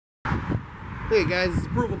Hey guys, it's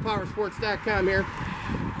ApprovalPowersports.com here.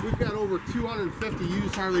 We've got over 250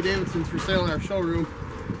 used Harley Davidsons for sale in our showroom.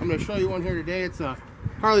 I'm going to show you one here today. It's a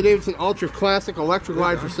Harley Davidson Ultra Classic Electra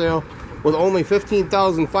Glide for sale with only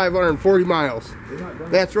 15,540 miles.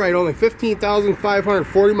 That's right, only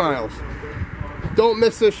 15,540 miles. Don't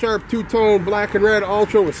miss this sharp two-tone black and red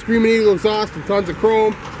Ultra with Screaming Eagle exhaust and tons of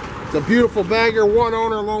chrome. It's a beautiful bagger, one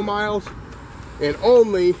owner, low miles, and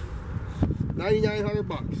only 9,900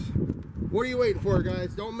 bucks. What are you waiting for,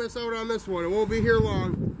 guys? Don't miss out on this one. It won't be here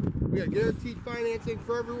long. We got guaranteed financing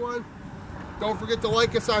for everyone. Don't forget to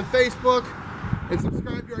like us on Facebook and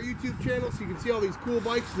subscribe to our YouTube channel so you can see all these cool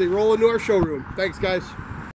bikes as they roll into our showroom. Thanks, guys.